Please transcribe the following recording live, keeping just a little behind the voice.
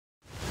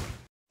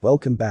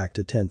Welcome back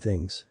to 10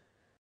 Things.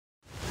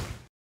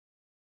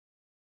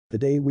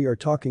 Today we are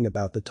talking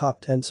about the top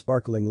 10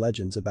 sparkling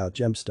legends about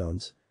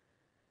gemstones.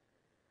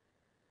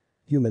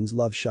 Humans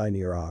love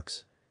shiny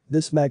rocks.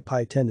 This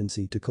magpie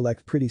tendency to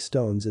collect pretty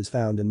stones is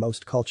found in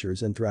most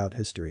cultures and throughout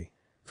history.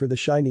 For the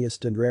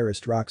shiniest and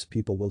rarest rocks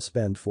people will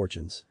spend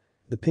fortunes.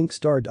 The pink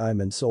star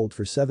diamond sold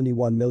for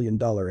 $71 million in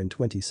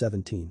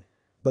 2017.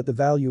 But the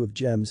value of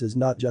gems is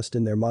not just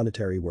in their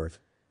monetary worth.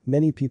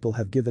 Many people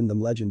have given them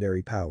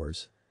legendary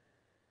powers.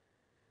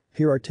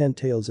 Here are 10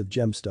 tales of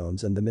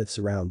gemstones and the myths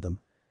around them.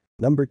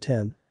 Number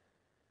 10.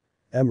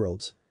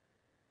 Emeralds.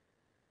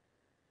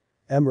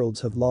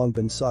 Emeralds have long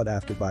been sought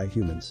after by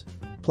humans.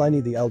 Pliny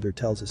the Elder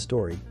tells a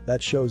story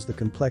that shows the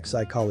complex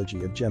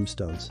psychology of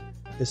gemstones.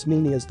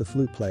 Ismenias the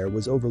flute player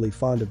was overly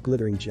fond of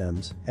glittering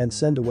gems and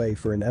sent away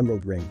for an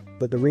emerald ring,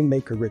 but the ring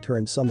maker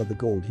returned some of the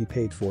gold he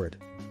paid for it.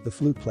 The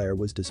flute player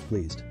was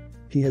displeased.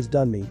 He has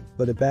done me,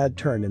 but a bad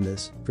turn in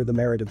this, for the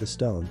merit of the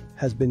stone,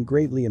 has been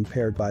greatly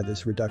impaired by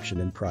this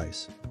reduction in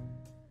price.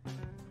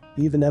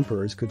 Even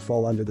emperors could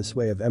fall under the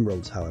sway of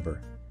emeralds, however.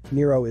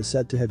 Nero is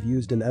said to have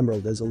used an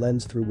emerald as a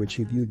lens through which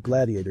he viewed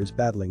gladiators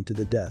battling to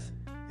the death.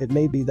 It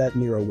may be that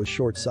Nero was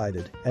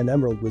short-sighted and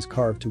emerald was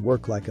carved to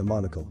work like a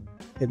monocle.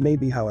 It may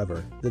be,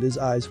 however, that his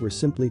eyes were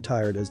simply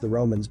tired, as the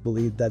Romans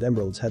believed that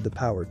emeralds had the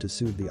power to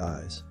soothe the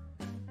eyes.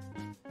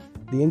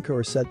 The Inca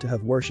are said to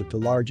have worshipped a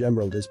large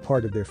emerald as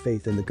part of their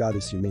faith in the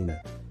goddess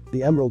Yamina.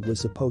 The emerald was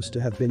supposed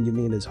to have been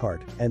Yamina's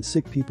heart, and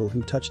sick people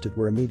who touched it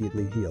were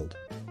immediately healed.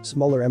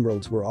 Smaller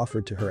emeralds were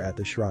offered to her at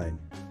the shrine.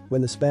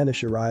 When the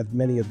Spanish arrived,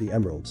 many of the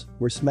emeralds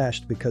were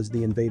smashed because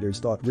the invaders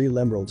thought real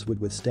emeralds would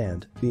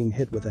withstand being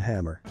hit with a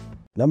hammer.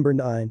 Number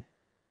 9.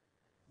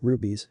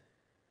 Rubies.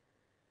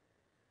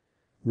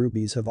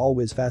 Rubies have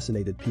always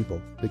fascinated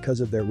people because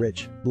of their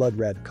rich,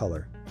 blood-red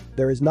color.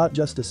 There is not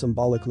just a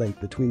symbolic link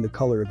between the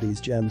color of these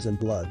gems and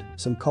blood,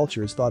 some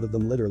cultures thought of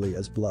them literally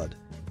as blood.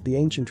 The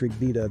ancient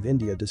Rigveda of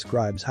India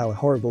describes how a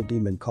horrible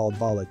demon called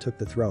Vala took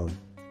the throne.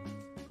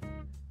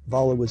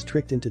 Vala was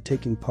tricked into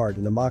taking part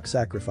in a mock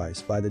sacrifice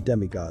by the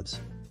demigods.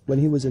 When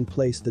he was in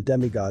place, the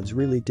demigods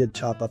really did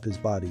chop up his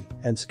body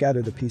and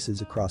scatter the pieces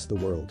across the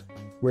world.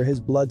 Where his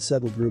blood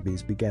settled,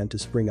 rubies began to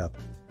spring up.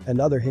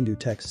 Another Hindu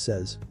text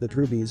says that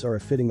rubies are a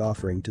fitting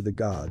offering to the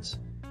gods.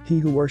 He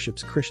who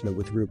worships Krishna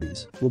with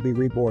rubies will be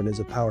reborn as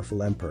a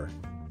powerful emperor.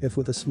 If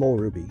with a small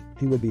ruby,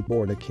 he will be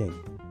born a king.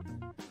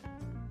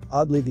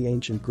 Oddly, the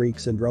ancient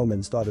Greeks and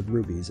Romans thought of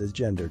rubies as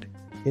gendered.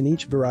 In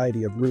each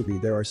variety of ruby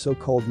there are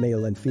so-called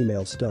male and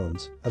female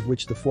stones, of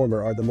which the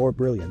former are the more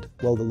brilliant,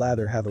 while the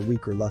latter have a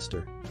weaker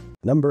luster.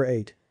 Number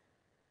 8.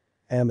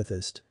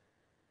 Amethyst.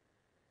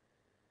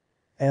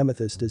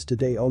 Amethyst is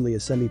today only a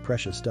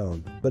semi-precious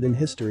stone, but in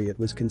history it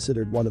was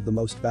considered one of the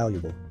most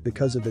valuable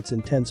because of its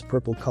intense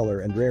purple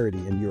color and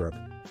rarity in Europe.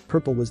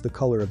 Purple was the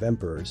color of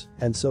emperors,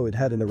 and so it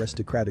had an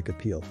aristocratic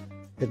appeal.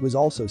 It was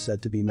also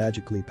said to be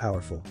magically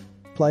powerful.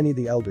 Pliny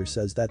the Elder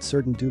says that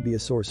certain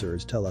dubious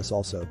sorcerers tell us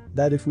also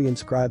that if we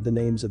inscribe the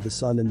names of the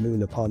sun and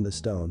moon upon the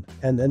stone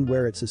and then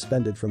wear it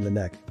suspended from the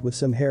neck with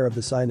some hair of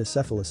the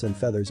cynocephalus and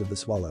feathers of the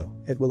swallow,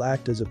 it will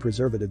act as a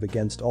preservative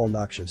against all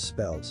noxious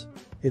spells.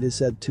 It is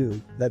said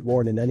too that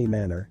worn in any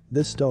manner,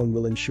 this stone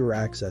will ensure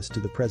access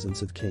to the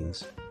presence of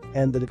kings,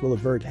 and that it will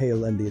avert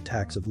hail and the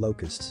attacks of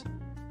locusts.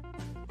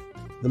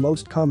 The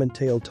most common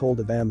tale told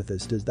of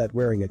amethyst is that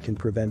wearing it can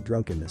prevent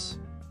drunkenness.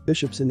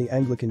 Bishops in the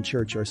Anglican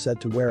Church are said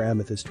to wear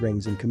amethyst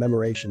rings in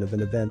commemoration of an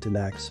event in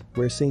Acts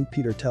where St.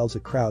 Peter tells a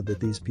crowd that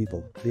these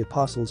people, the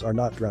apostles, are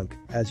not drunk,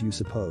 as you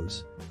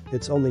suppose.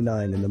 It's only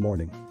 9 in the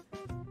morning.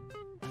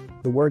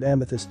 The word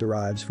amethyst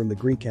derives from the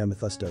Greek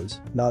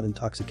amethystos, not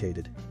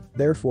intoxicated.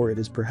 Therefore it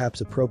is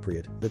perhaps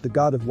appropriate that the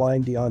god of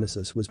wine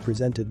Dionysus was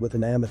presented with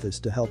an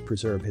amethyst to help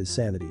preserve his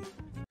sanity.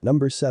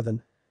 Number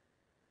 7.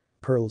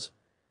 Pearls.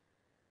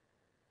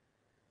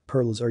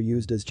 Pearls are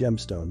used as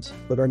gemstones,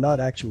 but are not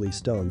actually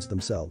stones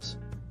themselves.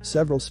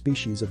 Several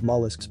species of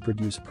mollusks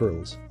produce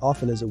pearls,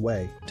 often as a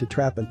way to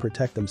trap and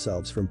protect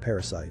themselves from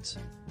parasites.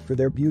 For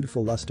their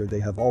beautiful luster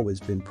they have always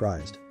been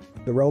prized.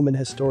 The Roman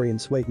historian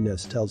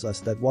Suetonius tells us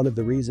that one of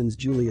the reasons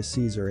Julius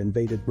Caesar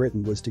invaded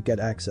Britain was to get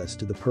access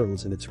to the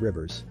pearls in its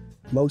rivers.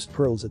 Most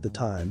pearls at the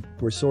time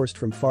were sourced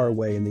from far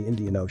away in the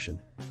Indian Ocean.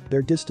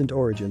 Their distant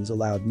origins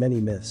allowed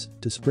many myths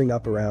to spring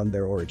up around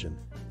their origin.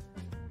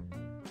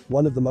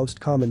 One of the most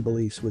common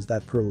beliefs was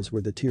that pearls were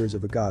the tears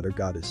of a god or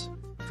goddess.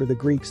 For the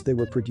Greeks they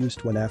were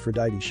produced when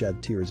Aphrodite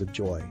shed tears of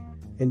joy.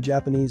 In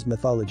Japanese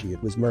mythology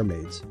it was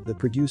mermaids that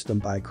produced them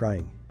by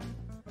crying.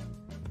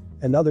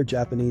 Another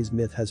Japanese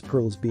myth has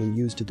pearls being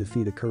used to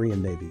defeat a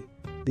Korean navy.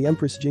 The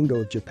Empress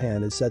Jingo of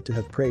Japan is said to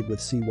have prayed with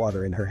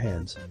seawater in her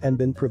hands and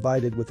been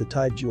provided with the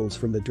tide jewels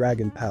from the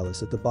Dragon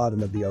Palace at the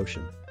bottom of the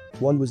ocean.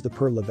 One was the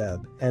Pearl of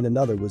Ebb and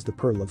another was the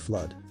Pearl of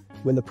Flood.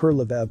 When the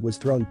Pearl of Ebb was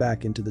thrown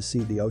back into the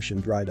sea, the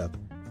ocean dried up.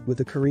 With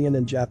the Korean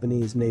and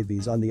Japanese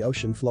navies on the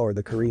ocean floor,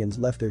 the Koreans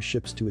left their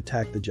ships to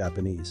attack the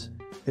Japanese.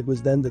 It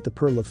was then that the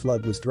Pearl of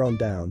Flood was thrown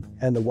down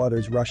and the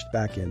waters rushed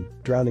back in,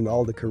 drowning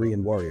all the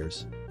Korean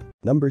warriors.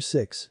 Number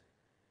 6.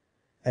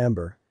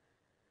 Amber.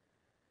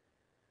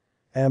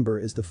 Amber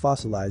is the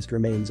fossilized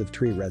remains of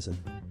tree resin.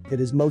 It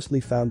is mostly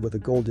found with a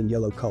golden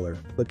yellow color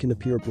but can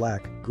appear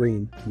black,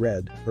 green,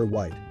 red, or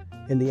white.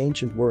 In the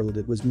ancient world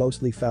it was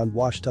mostly found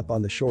washed up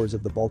on the shores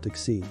of the Baltic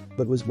Sea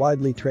but was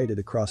widely traded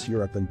across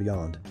Europe and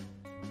beyond.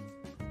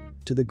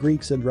 To the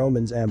Greeks and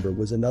Romans, amber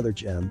was another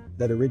gem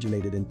that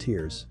originated in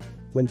tears.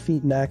 When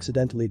Phaeton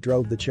accidentally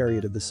drove the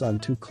chariot of the sun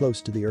too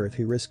close to the earth,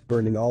 he risked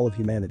burning all of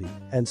humanity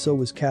and so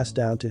was cast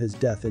down to his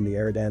death in the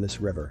Eridanus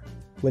River.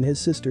 When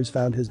his sisters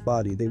found his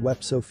body, they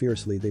wept so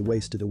fiercely they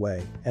wasted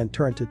away and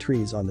turned to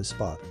trees on the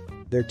spot.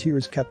 Their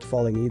tears kept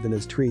falling even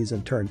as trees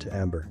and turned to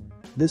amber.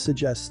 This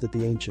suggests that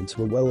the ancients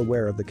were well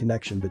aware of the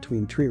connection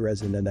between tree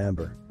resin and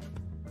amber.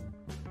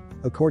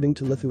 According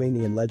to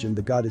Lithuanian legend,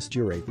 the goddess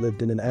Jurate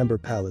lived in an amber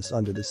palace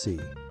under the sea.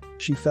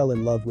 She fell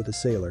in love with a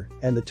sailor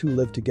and the two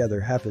lived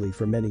together happily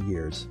for many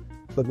years.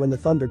 But when the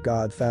thunder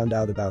god found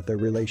out about their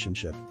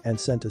relationship and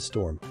sent a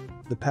storm,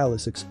 the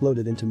palace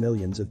exploded into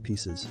millions of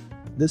pieces.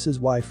 This is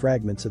why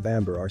fragments of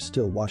amber are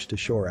still washed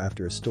ashore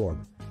after a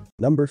storm.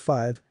 Number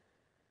 5.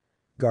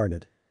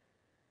 Garnet.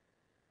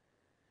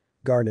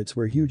 Garnets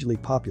were hugely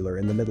popular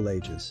in the Middle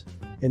Ages.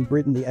 In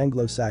Britain, the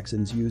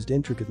Anglo-Saxons used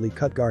intricately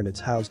cut garnets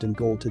housed in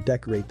gold to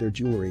decorate their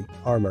jewelry,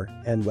 armor,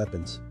 and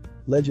weapons.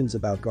 Legends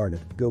about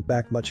garnet go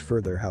back much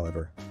further,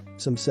 however.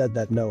 Some said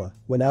that Noah,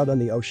 when out on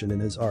the ocean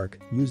in his ark,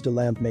 used a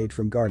lamp made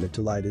from garnet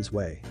to light his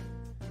way.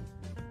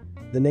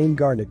 The name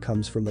garnet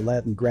comes from the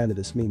Latin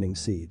granitus, meaning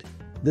seed.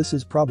 This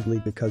is probably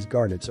because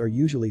garnets are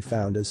usually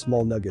found as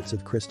small nuggets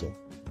of crystal.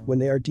 When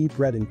they are deep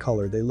red in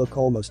color, they look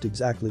almost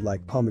exactly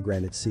like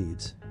pomegranate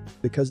seeds.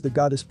 Because the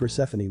goddess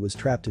Persephone was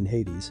trapped in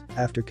Hades,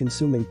 after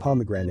consuming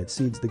pomegranate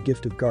seeds, the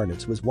gift of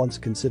garnets was once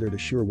considered a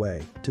sure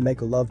way to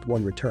make a loved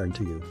one return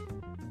to you.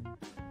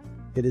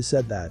 It is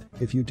said that,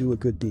 if you do a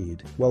good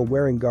deed while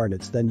wearing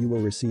garnets, then you will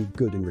receive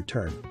good in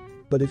return.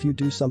 But if you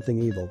do something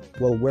evil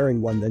while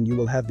wearing one, then you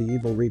will have the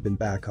evil reaping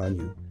back on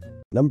you.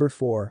 Number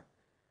 4.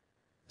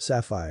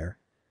 Sapphire.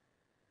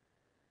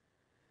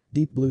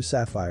 Deep blue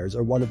sapphires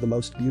are one of the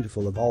most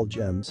beautiful of all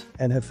gems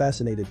and have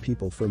fascinated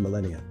people for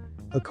millennia.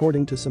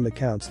 According to some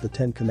accounts, the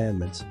 10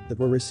 Commandments that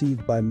were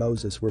received by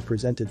Moses were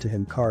presented to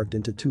him carved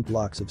into 2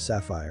 blocks of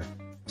sapphire.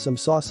 Some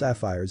saw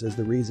sapphires as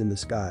the reason the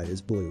sky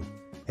is blue.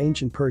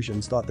 Ancient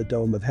Persians thought the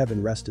dome of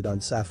heaven rested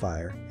on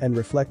sapphire and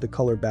reflect the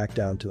color back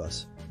down to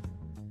us.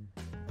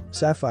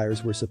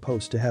 Sapphires were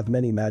supposed to have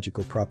many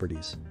magical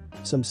properties.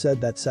 Some said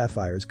that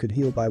sapphires could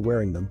heal by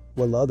wearing them,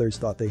 while others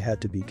thought they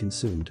had to be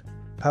consumed.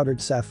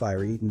 Powdered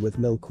sapphire eaten with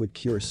milk would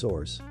cure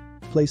sores.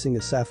 Placing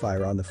a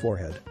sapphire on the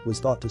forehead was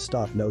thought to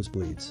stop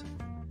nosebleeds.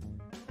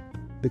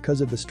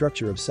 Because of the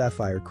structure of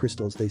sapphire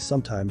crystals, they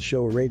sometimes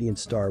show a radiant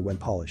star when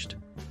polished.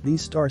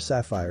 These star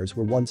sapphires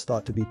were once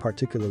thought to be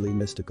particularly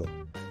mystical.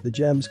 The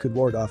gems could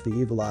ward off the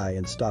evil eye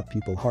and stop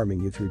people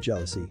harming you through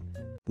jealousy.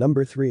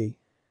 Number 3.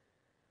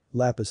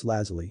 Lapis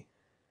lazuli.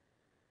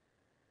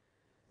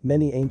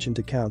 Many ancient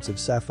accounts of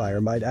sapphire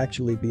might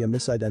actually be a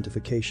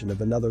misidentification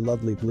of another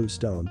lovely blue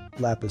stone,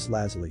 lapis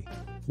lazuli.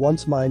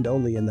 Once mined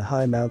only in the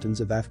high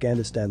mountains of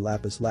Afghanistan,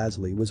 lapis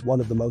lazuli was one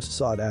of the most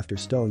sought-after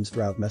stones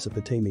throughout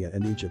Mesopotamia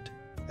and Egypt.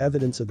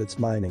 Evidence of its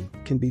mining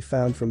can be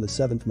found from the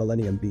 7th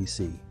millennium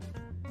BC.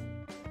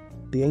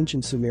 The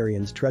ancient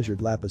Sumerians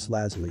treasured lapis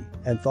lazuli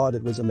and thought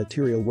it was a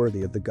material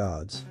worthy of the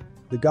gods.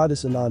 The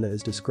goddess Inanna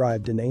is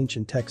described in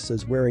ancient texts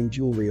as wearing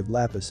jewelry of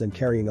lapis and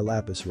carrying a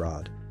lapis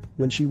rod.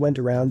 When she went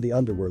around the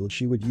underworld,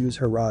 she would use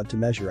her rod to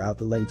measure out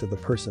the length of a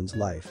person's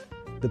life.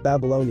 The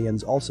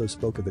Babylonians also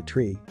spoke of a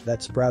tree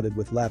that sprouted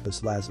with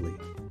lapis lazuli.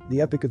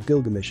 The Epic of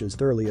Gilgamesh is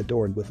thoroughly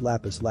adorned with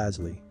lapis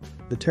lazuli.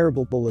 The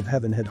terrible bull of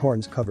heaven had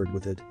horns covered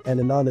with it, and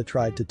Inanna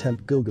tried to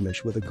tempt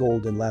Gilgamesh with a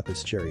gold and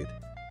lapis chariot.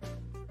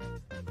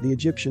 The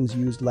Egyptians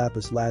used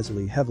lapis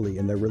lazuli heavily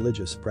in their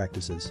religious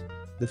practices.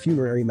 The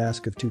funerary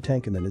mask of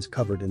Tutankhamun is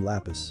covered in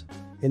lapis.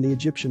 In the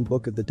Egyptian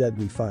Book of the Dead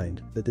we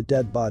find that the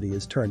dead body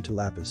is turned to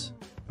lapis.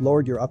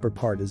 Lord, your upper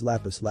part is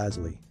lapis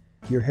lazuli.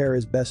 Your hair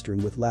is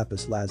bestren with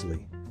lapis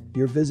lazuli.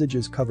 Your visage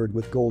is covered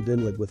with gold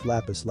inlaid with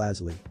lapis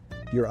lazuli.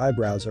 Your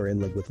eyebrows are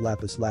inlaid with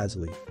lapis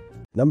lazuli.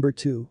 Number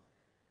 2.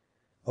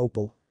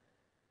 Opal.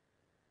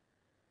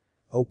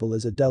 Opal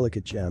is a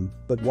delicate gem,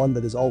 but one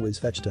that is always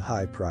fetched a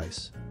high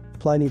price.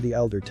 Pliny the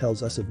Elder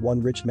tells us of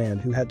one rich man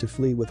who had to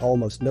flee with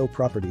almost no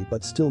property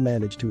but still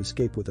managed to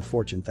escape with a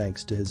fortune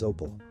thanks to his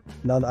opal.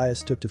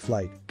 Nonius took to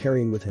flight,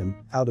 carrying with him,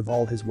 out of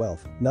all his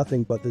wealth,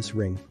 nothing but this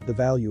ring, the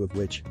value of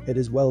which, it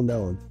is well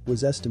known,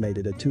 was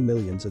estimated at 2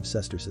 million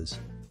sesterces.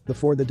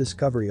 Before the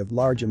discovery of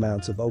large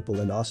amounts of opal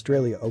in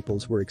Australia,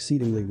 opals were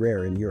exceedingly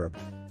rare in Europe.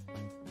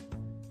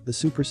 The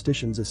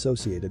superstitions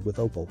associated with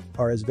opal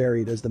are as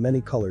varied as the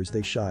many colors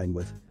they shine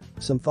with.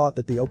 Some thought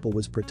that the opal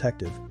was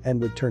protective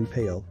and would turn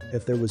pale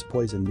if there was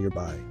poison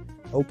nearby.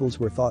 Opals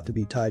were thought to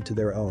be tied to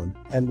their own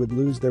and would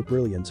lose their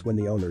brilliance when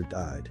the owner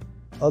died.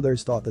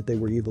 Others thought that they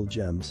were evil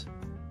gems.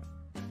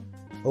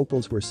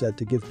 Opals were said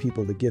to give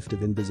people the gift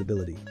of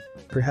invisibility.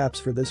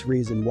 Perhaps for this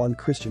reason one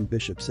Christian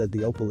bishop said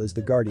the opal is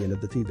the guardian of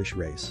the thievish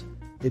race.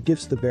 It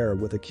gifts the bearer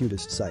with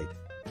acutest sight,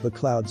 but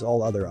clouds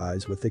all other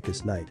eyes with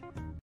thickest night.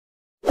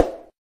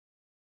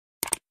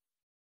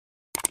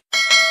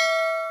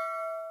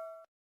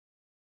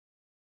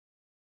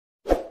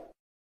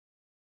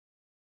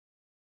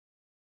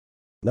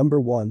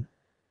 Number 1.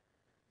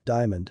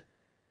 Diamond.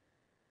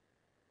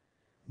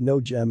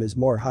 No gem is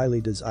more highly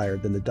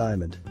desired than the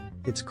diamond.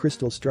 Its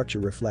crystal structure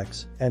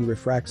reflects and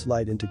refracts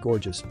light into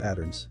gorgeous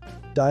patterns.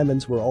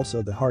 Diamonds were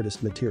also the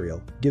hardest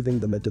material, giving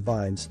them a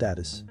divine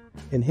status.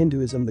 In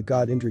Hinduism, the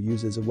god Indra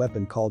uses a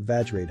weapon called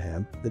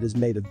Vajradham that is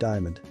made of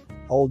diamond.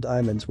 All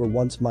diamonds were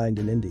once mined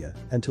in India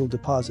until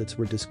deposits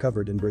were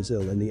discovered in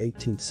Brazil in the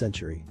 18th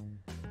century.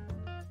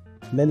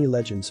 Many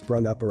legends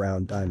sprung up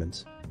around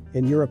diamonds.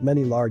 In Europe,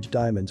 many large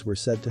diamonds were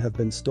said to have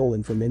been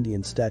stolen from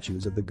Indian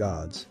statues of the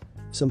gods.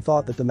 Some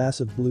thought that the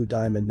massive blue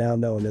diamond, now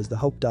known as the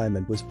Hope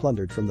Diamond, was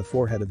plundered from the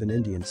forehead of an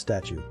Indian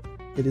statue.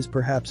 It is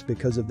perhaps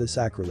because of this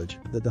sacrilege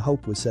that the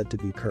Hope was said to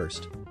be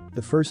cursed.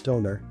 The first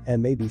owner,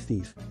 and maybe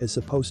thief, is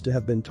supposed to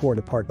have been torn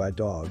apart by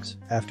dogs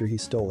after he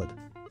stole it.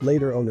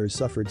 Later owners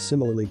suffered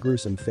similarly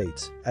gruesome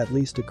fates, at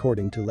least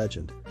according to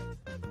legend.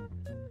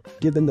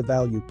 Given the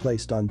value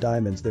placed on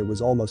diamonds, there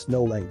was almost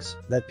no lengths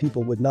that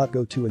people would not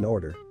go to in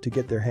order to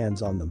get their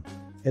hands on them.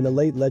 In a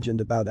late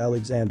legend about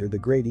Alexander the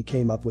Great, he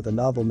came up with a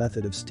novel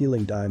method of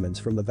stealing diamonds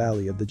from the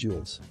Valley of the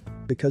Jewels.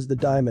 Because the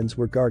diamonds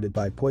were guarded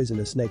by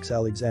poisonous snakes,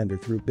 Alexander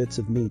threw bits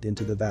of meat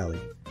into the valley.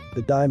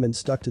 The diamonds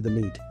stuck to the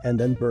meat, and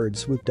then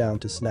birds swooped down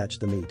to snatch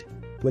the meat.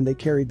 When they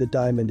carried the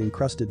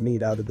diamond-encrusted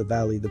meat out of the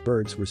valley, the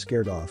birds were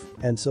scared off,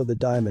 and so the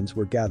diamonds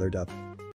were gathered up.